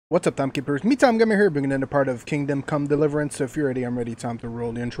What's up, Timekeepers? Me, Tom Gamer here, bringing in a part of Kingdom Come Deliverance. So if you're ready, I'm ready. Time to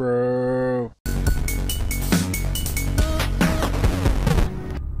roll the intro.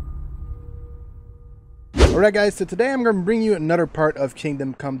 Alright guys, so today I'm going to bring you another part of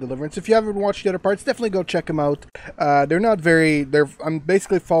Kingdom Come Deliverance. If you haven't watched the other parts, definitely go check them out. I'm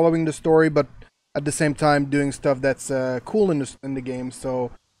basically following the story, but at the same time doing stuff that's cool in the game.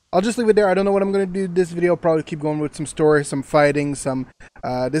 So I'll just leave it there. I don't know what I'm going to do this video. I'll probably keep going with some story, some fighting,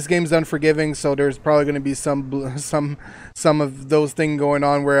 this game's unforgiving, so there's probably going to be some of those things going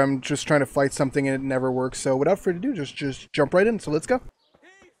on where I'm just trying to fight something and it never works. So without further ado, just jump right in. So let's go.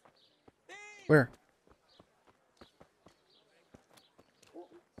 Where?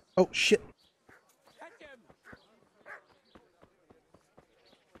 Oh shit.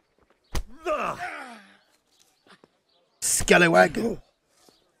 Scallywag.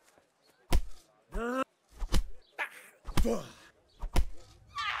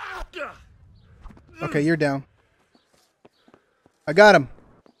 Okay, you're down. I got him.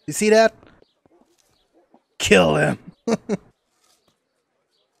 You see that? Kill him. Do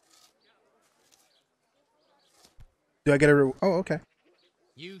I get a oh, okay.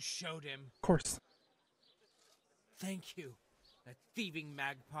 You showed him. Of course. Thank you, that thieving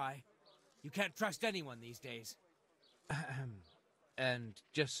magpie. You can't trust anyone these days. And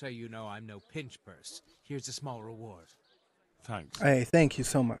just so you know, I'm no pinch purse. Here's a small reward. Thanks. Hey, thank you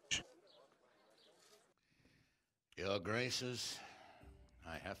so much. Your Graces,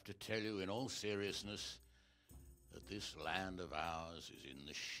 I have to tell you in all seriousness that this land of ours is in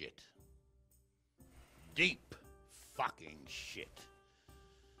the shit. Deep fucking shit.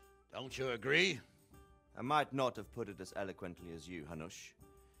 Don't you agree? I might not have put it as eloquently as you, Hanush,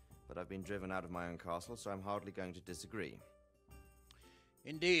 but I've been driven out of my own castle, so I'm hardly going to disagree.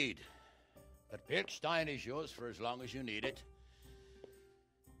 Indeed. But Pilchstein is yours for as long as you need it.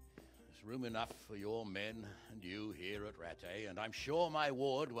 There's room enough for your men and you here at Rattay, and I'm sure my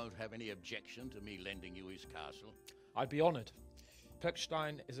ward won't have any objection to me lending you his castle. I'd be honored.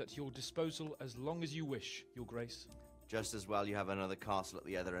 Pechstein is at your disposal as long as you wish, Your Grace. Just as well you have another castle at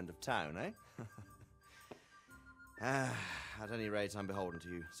the other end of town, eh? At any rate, I'm beholden to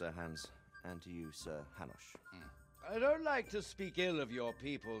you, Sir Hans, and to you, Sir Hanush. I don't like to speak ill of your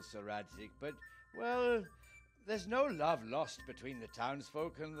people, Sir Radzik, but, well, there's no love lost between the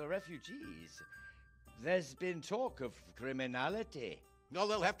townsfolk and the refugees. There's been talk of criminality. No,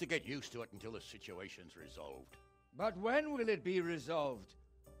 they'll have to get used to it until the situation's resolved. But when will it be resolved?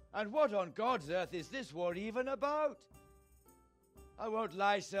 And what on God's earth is this war even about? I won't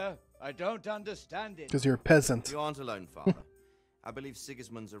lie, sir. I don't understand it. Because you're a peasant. You aren't alone, Father. I believe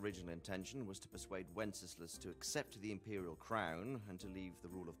Sigismund's original intention was to persuade Wenceslas to accept the imperial crown and to leave the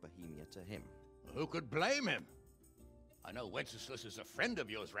rule of Bohemia to him. Who could blame him? I know Wenceslas is a friend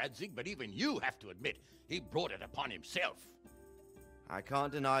of yours, Radzig, but even you have to admit he brought it upon himself. I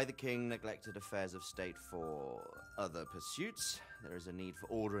can't deny the king neglected affairs of state for other pursuits. There is a need for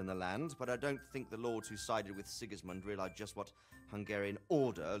order in the land, but I don't think the lords who sided with Sigismund realized just what Hungarian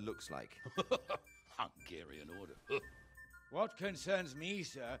order looks like. Hungarian order. What concerns me,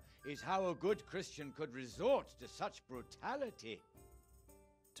 sir, is how a good Christian could resort to such brutality.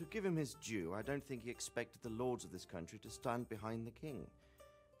 To give him his due, I don't think he expected the lords of this country to stand behind the king.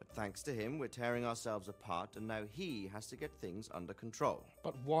 But thanks to him, we're tearing ourselves apart, and now he has to get things under control.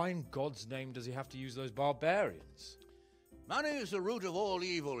 But why in God's name does he have to use those barbarians? Money is the root of all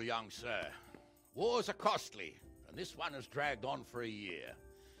evil, young sir. Wars are costly, and this one has dragged on for a year.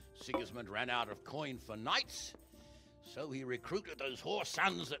 Sigismund ran out of coin for knights, so he recruited those whore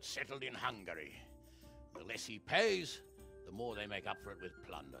sons that settled in Hungary. The less he pays, the more they make up for it with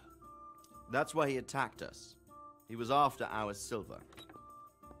plunder. That's why he attacked us. He was after our silver.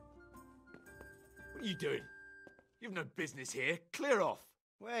 What are you doing? You've no business here. Clear off.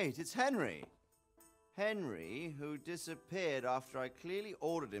 Wait, it's Henry. Henry, who disappeared after I clearly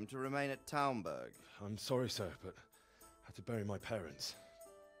ordered him to remain at Taunberg. I'm sorry, sir, but I had to bury my parents.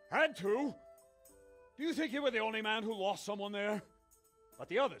 Had to? Do you think you were the only man who lost someone there? But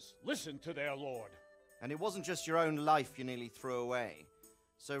the others listened to their lord. And it wasn't just your own life you nearly threw away.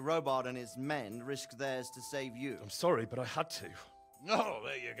 So Robard and his men risked theirs to save you. I'm sorry, but I had to. Oh,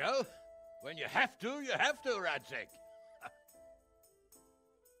 there you go. When you have to, Radzig.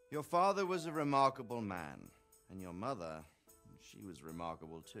 Your father was a remarkable man, and your mother, she was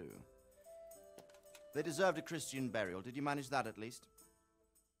remarkable too. They deserved a Christian burial. Did you manage that at least?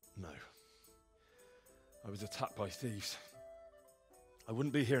 No. I was attacked by thieves. I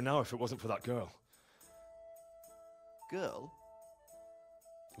wouldn't be here now if it wasn't for that girl. Girl?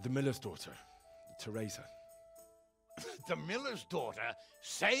 The miller's daughter, Teresa. The miller's daughter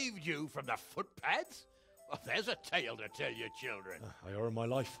saved you from the footpads? Well, there's a tale to tell your children. I owe her my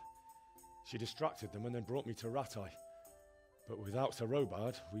life. She distracted them and then brought me to Ratai. But without Sir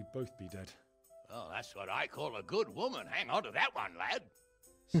Robard, we'd both be dead. Oh, that's what I call a good woman. Hang on to that one, lad.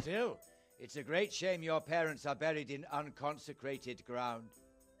 Still, it's a great shame your parents are buried in unconsecrated ground.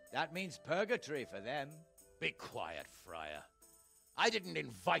 That means purgatory for them. Be quiet, Friar. I didn't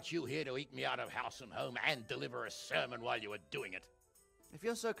invite you here to eat me out of house and home and deliver a sermon while you were doing it. If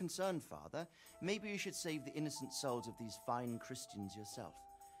you're so concerned, Father, maybe you should save the innocent souls of these fine Christians yourself.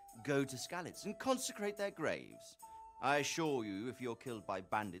 Go to Skalitz and consecrate their graves. I assure you, if you're killed by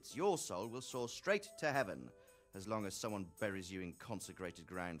bandits, your soul will soar straight to heaven, as long as someone buries you in consecrated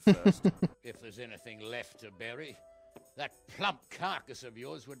ground first. If there's anything left to bury, that plump carcass of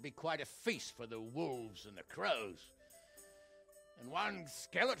yours would be quite a feast for the wolves and the crows. And one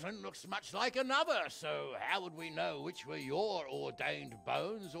skeleton looks much like another, so how would we know which were your ordained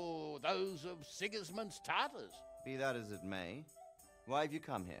bones or those of Sigismund's Tartars? Be that as it may, why have you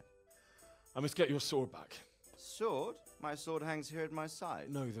come here? I must get your sword back. Sword? My sword hangs here at my side.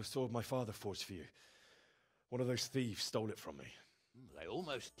 No, the sword my father forged for you. One of those thieves stole it from me. They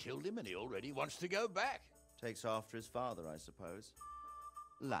almost killed him and he already wants to go back. Takes after his father, I suppose.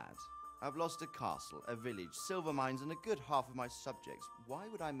 Lad, I've lost a castle, a village, silver mines, and a good half of my subjects. Why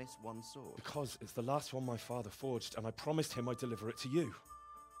would I miss one sword? Because it's the last one my father forged, and I promised him I'd deliver it to you.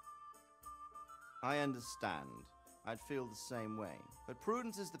 I understand. I'd feel the same way. But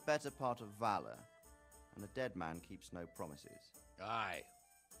prudence is the better part of valor, and a dead man keeps no promises. Aye.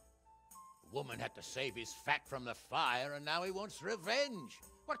 The woman had to save his fat from the fire, and now he wants revenge.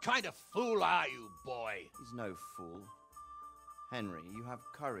 What kind of fool are you, boy? He's no fool. Henry, you have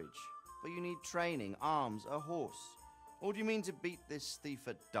courage, but you need training, arms, a horse. Or do you mean to beat this thief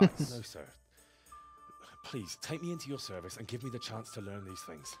at dice? No, sir. Please, take me into your service and give me the chance to learn these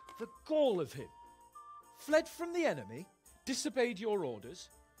things. The gall of him. Fled from the enemy, disobeyed your orders,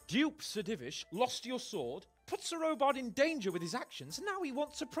 duped Sir Divish, lost your sword, put Sir Robard in danger with his actions, and now he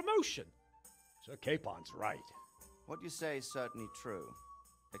wants a promotion. Sir Capon's right. What you say is certainly true,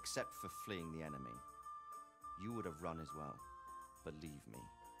 except for fleeing the enemy. You would have run as well, believe me.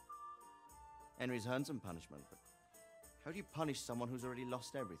 Henry's earned some punishment, but how do you punish someone who's already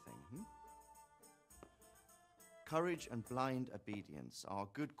lost everything, Courage and blind obedience are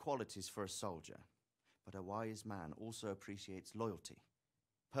good qualities for a soldier, but a wise man also appreciates loyalty,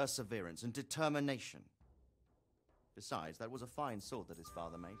 perseverance, and determination. Besides, that was a fine sword that his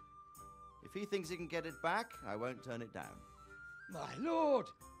father made. If he thinks he can get it back, I won't turn it down. My lord,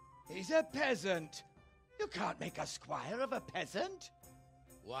 he's a peasant. You can't make a squire of a peasant.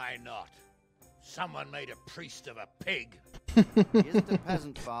 Why not? Someone made a priest of a pig. He isn't a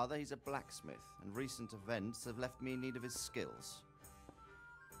peasant, father, he's a blacksmith, and recent events have left me in need of his skills.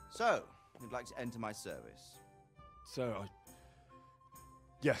 So, you'd like to enter my service? Sir,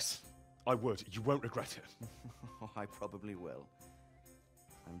 Yes, I would. You won't regret it. I probably will.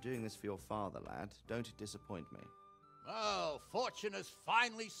 I'm doing this for your father, lad. Don't disappoint me. Oh, fortune has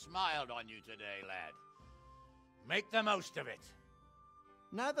finally smiled on you today, lad. Make the most of it.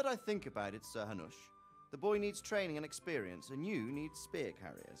 Now that I think about it, Sir Hanush, the boy needs training and experience, and you need spear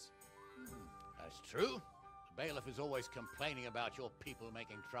carriers. That's true. The bailiff is always complaining about your people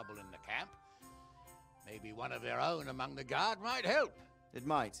making trouble in the camp. Maybe one of their own among the guard might help. It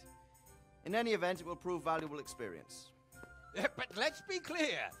might. In any event, it will prove valuable experience. But let's be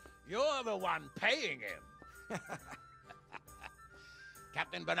clear, you're the one paying him.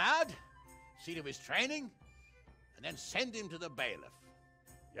 Captain Bernard, see to his training, and then send him to the bailiff.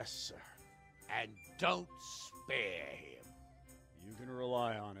 Yes, sir. And don't spare him. You can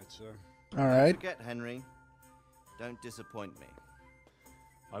rely on it, sir. All right. Forget, Henry. Don't disappoint me.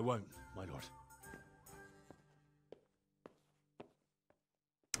 I won't, my lord.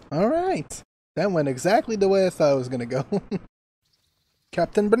 All right. That went exactly the way I thought it was going to go.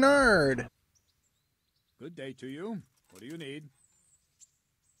 Captain Bernard. Good day to you. What do you need?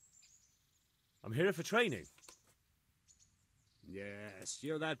 I'm here for training. Yes,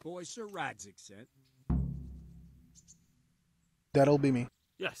 you're that boy Sir Radzik sent. That'll be me.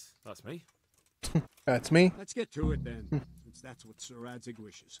 Yes, that's me. That's me. Let's get to it then, since that's what Sir Radzik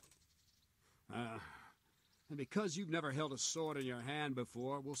wishes. And because you've never held a sword in your hand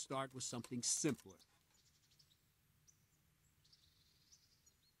before, we'll start with something simpler.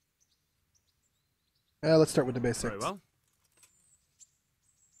 Let's start with the basics. Very well.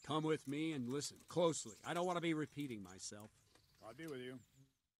 Come with me and listen closely. I don't want to be repeating myself. I'll be with you.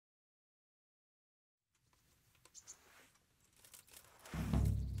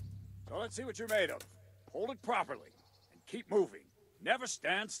 So let's see what you're made of. Hold it properly. keep moving. Never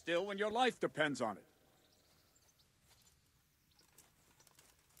stand still when your life depends on it.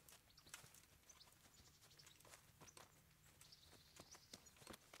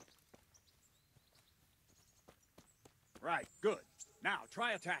 Right, good. Now,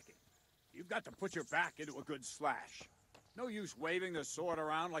 try attacking. You've got to put your back into a good slash. No use waving the sword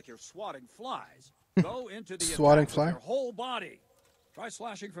around like you're swatting flies. Go into the Swatting attack fly? with your whole body. Try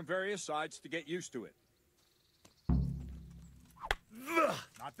slashing from various sides to get used to it.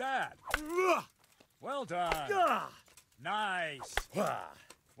 Not bad. Well done. Nice.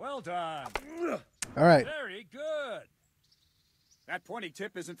 Well done. All right. Very good. That pointy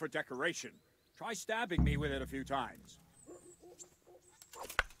tip isn't for decoration. Try stabbing me with it a few times.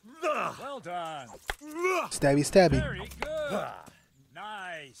 Well done. Stabby, stabby. Very good.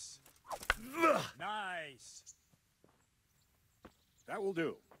 Nice. Nice. That will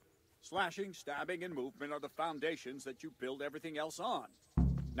do. Slashing, stabbing, and movement are the foundations that you build everything else on.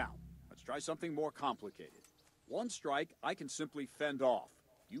 Now, let's try something more complicated. One strike I can simply fend off.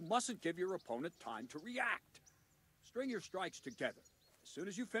 You mustn't give your opponent time to react. String your strikes together. As soon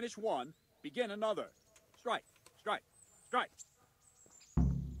as you finish one, begin another. Strike, strike, strike.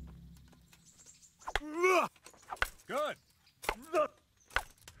 Good.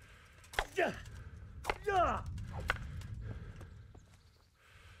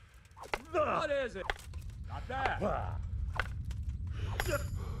 What is it? Not bad.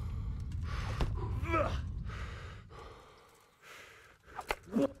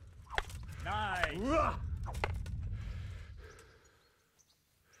 Nice.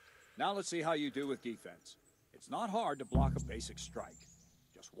 Now let's see how you do with defense. It's not hard to block a basic strike.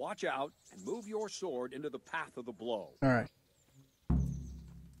 Just watch out and move your sword into the path of the blow. All right.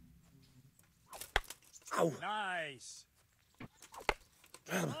 Ow. Nice.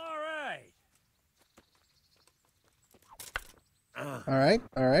 All right. All right.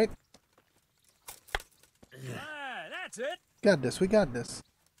 All right. That's it. Got this. We got this.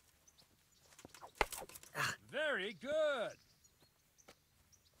 Very good.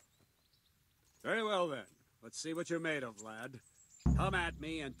 Very well then. Let's see what you're made of, lad. Come at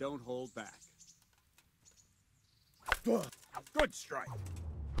me and don't hold back. Good strike.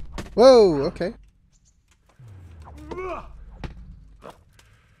 Whoa. Okay.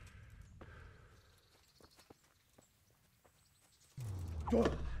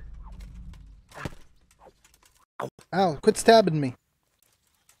 Ow, quit stabbing me.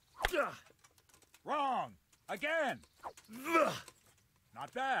 Wrong. Again.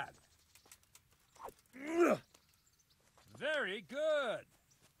 Not bad. Very good.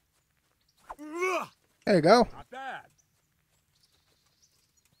 There you go. Not bad.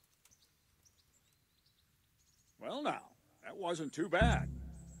 Well now, that wasn't too bad.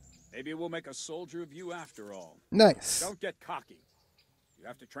 Maybe we'll make a soldier of you after all. Nice. Don't get cocky. You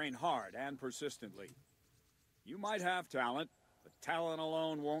have to train hard and persistently. You might have talent, but talent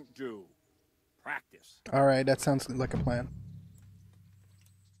alone won't do. Practice. All right, that sounds like a plan.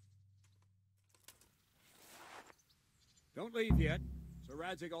 Don't leave yet. Sir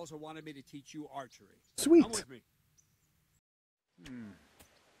Radzig also wanted me to teach you archery. Sweet. Come with me.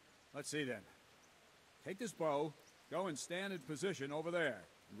 Let's see then. Take this bow, go and stand in position over there,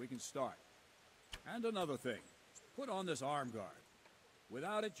 and we can start. And another thing, put on this arm guard.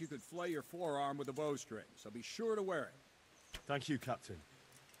 Without it, you could flay your forearm with a bowstring, so be sure to wear it. Thank you, Captain.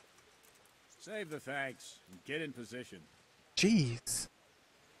 Save the thanks, and get in position. Jeez.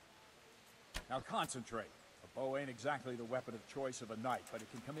 Now concentrate. A bow ain't exactly the weapon of choice of a knight, but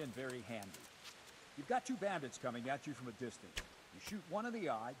it can come in very handy. You've got two bandits coming at you from a distance. You shoot one in the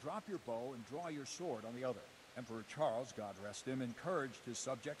eye, drop your bow, and draw your sword on the other. Emperor Charles, God rest him, encouraged his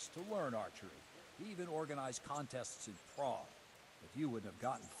subjects to learn archery. He even organized contests in Prague. But you wouldn't have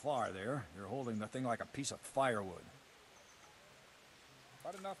gotten far there. You're holding the thing like a piece of firewood.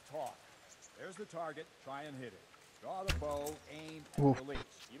 But enough talk. There's the target. Try and hit it. Draw the bow, aim, and Oof. release.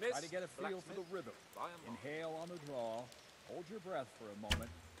 Try to get a feel for the rhythm. Inhale on the draw, hold your breath for a moment,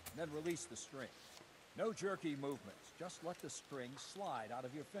 and then release the string. No jerky movements. Just let the string slide out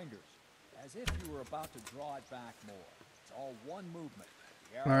of your fingers, as if you were about to draw it back more. It's all one movement.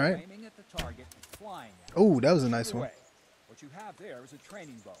 The arrow All right. aiming at the target and flying at it. Oh, that was a nice Either one. way, what you have there is a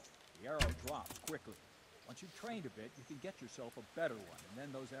training bow. The arrow drops quickly. Once you've trained a bit, you can get yourself a better one, and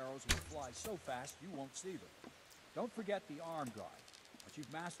then those arrows will fly so fast you won't see them. Don't forget the arm guard. Once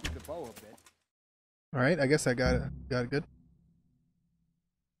you've mastered the bow a bit. All right, I guess I got it. Got it good.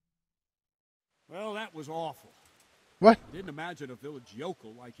 Well, that was awful. What? I didn't imagine a village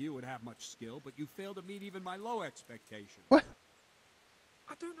yokel like you would have much skill, but you failed to meet even my low expectations. What?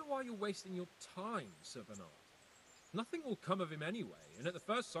 I don't know why you're wasting your time, Sir Bernard. Nothing will come of him anyway, and at the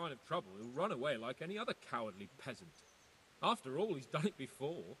first sign of trouble, he'll run away like any other cowardly peasant. After all, he's done it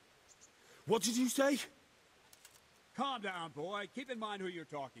before. What did you say? Calm down, boy. Keep in mind who you're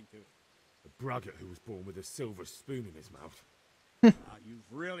talking to. A braggart who was born with a silver spoon in his mouth. Now,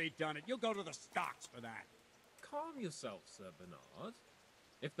 you've really done it. You'll go to the stocks for that. Calm yourself, Sir Bernard.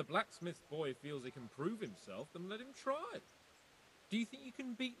 If the blacksmith boy feels he can prove himself, then let him try. Do you think you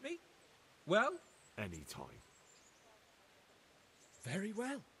can beat me? Well? Any time. Very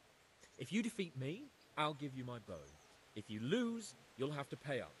well. If you defeat me, I'll give you my bow. If you lose, you'll have to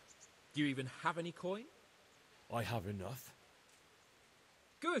pay up. Do you even have any coin? I have enough.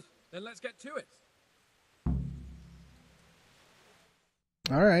 Good. Then let's get to it.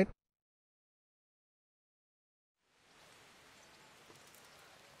 All right.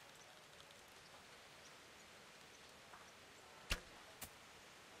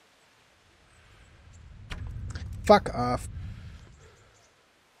 Fuck off.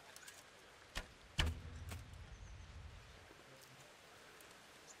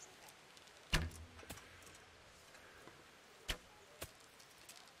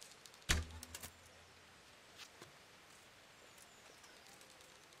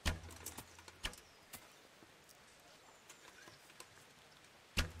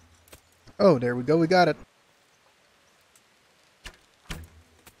 Oh, there we go. We got it.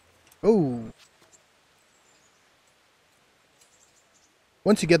 Oh.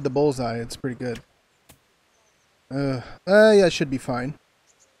 Once you get the bullseye, it's pretty good. Yeah, it should be fine.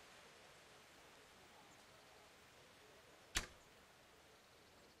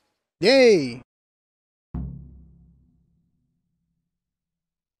 Yay!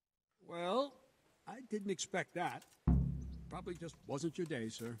 Well, I didn't expect that. Probably just wasn't your day,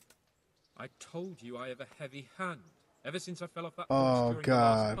 sir. I told you I have a heavy hand, ever since I fell off that Oh, horse during the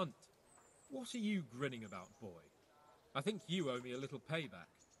God. last hunt. What are you grinning about, boy? I think you owe me a little payback.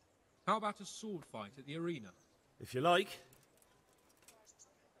 How about a sword fight at the arena? If you like.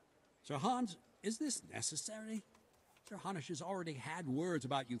 Sir Hans, is this necessary? Sir Hanush has already had words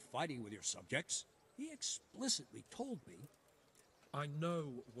about you fighting with your subjects. He explicitly told me. I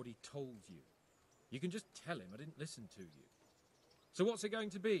know what he told you. You can just tell him I didn't listen to you. So what's it going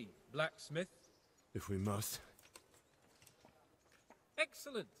to be, blacksmith? If we must.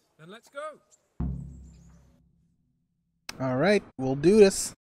 Excellent. Then let's go. All right, we'll do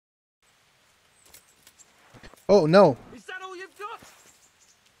this. Oh, no. Is that all you've got?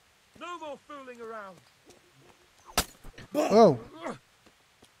 No more fooling around. Oh.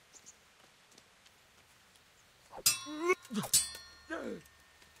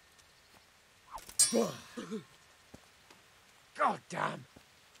 God damn.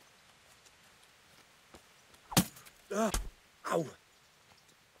 Ow!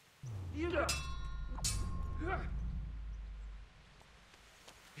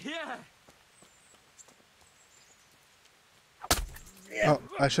 Yeah. Oh,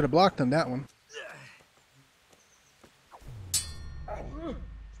 I should have blocked him that one.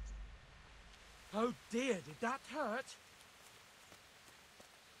 Oh dear, did that hurt?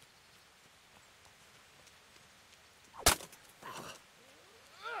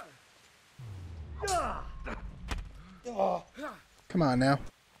 Come on now.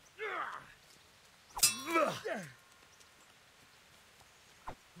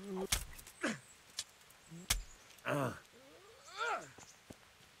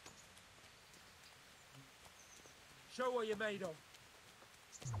 Show what you're made of.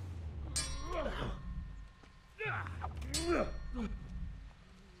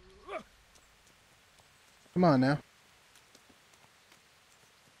 Come on now.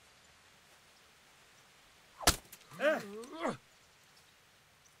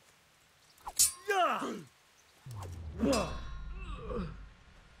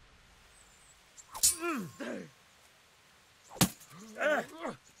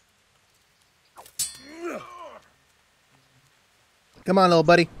 Come on, little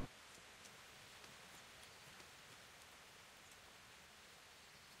buddy.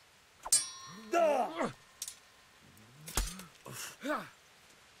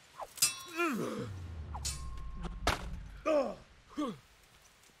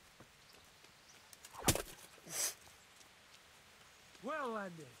 Well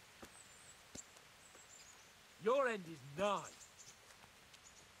landed. Your end is nigh.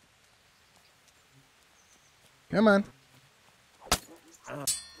 Come on.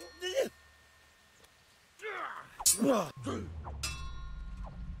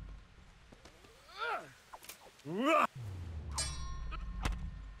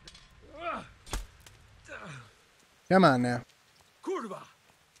 Come on now. Kurva.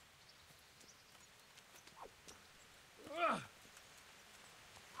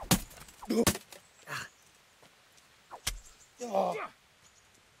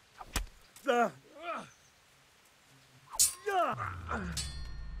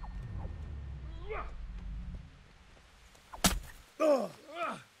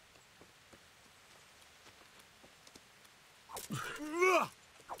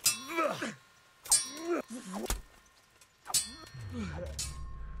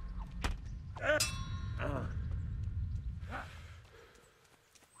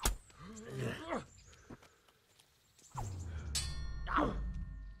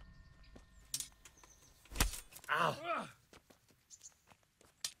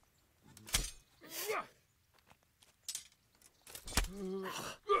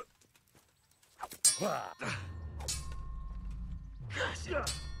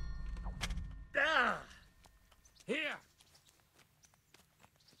 Here,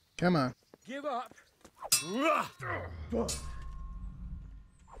 Come on. give up.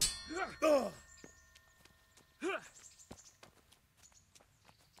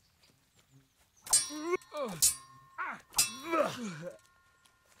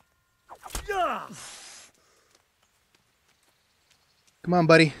 Come on,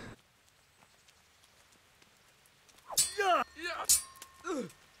 buddy.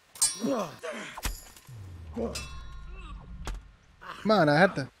 Come on, I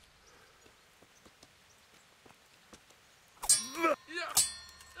had to.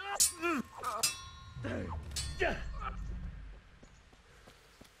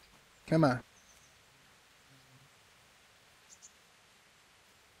 Come on.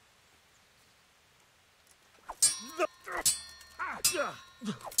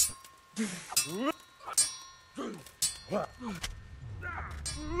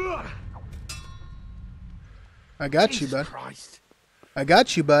 I got you, bud. I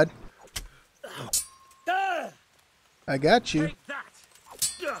got you, bud. I got you. Take that.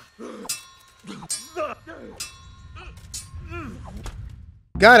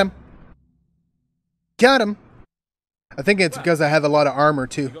 Got him. Got him. I think it's because I have a lot of armor, You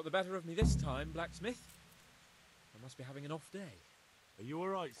too. got the better of me this time, blacksmith. I must be having an off day. Are you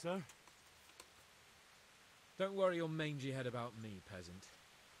alright, sir? Don't worry your mangy head about me, peasant.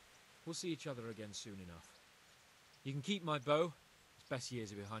 We'll see each other again soon enough. You can keep my bow. Its best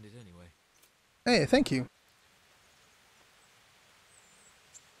years are behind it anyway. Hey, thank you.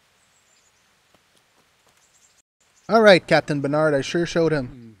 All right, Captain Bernard, I sure showed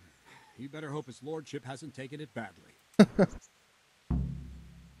him. You better hope his lordship hasn't taken it badly.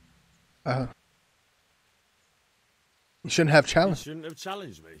 You shouldn't have You challenged. shouldn't have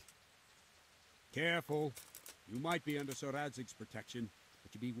challenged me. Careful. You might be under Sir Radzig's protection,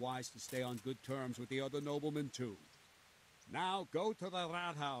 but you'd be wise to stay on good terms with the other noblemen too. Now go to the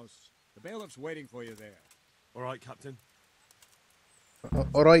rat house. The bailiff's waiting for you there. Alright, Captain.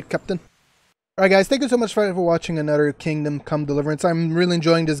 All right, Captain. All right, guys, thank you so much for watching another Kingdom Come Deliverance. I'm really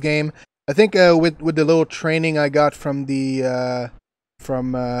enjoying this game. I think with the little training I got from the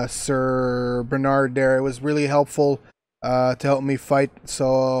Sir Bernard there, it was really helpful to help me fight.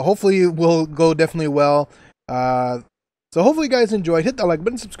 So hopefully it will go definitely well. So hopefully you guys enjoyed. Hit that like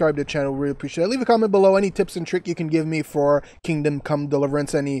button, subscribe to the channel. Really appreciate it. Leave a comment below any tips and trick you can give me for Kingdom Come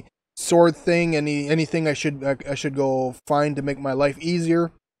Deliverance. Any sword thing, anything I should go find to make my life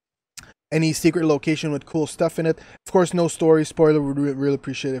easier. Any secret location with cool stuff in it. Of course, no story spoiler. Would really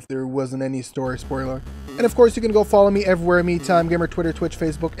appreciate it if there wasn't any story spoiler. And of course, you can go follow me everywhere. MeTimeGamer, Twitter, Twitch,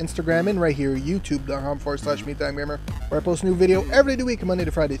 Facebook, Instagram, and right here, YouTube.com/MeTimeGamer, where I post a new video every day of the week, Monday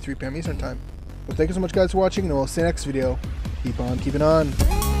to Friday, 3 p.m. Eastern Time. Well, thank you so much, guys, for watching, and we'll see you next video. Keep on keeping on.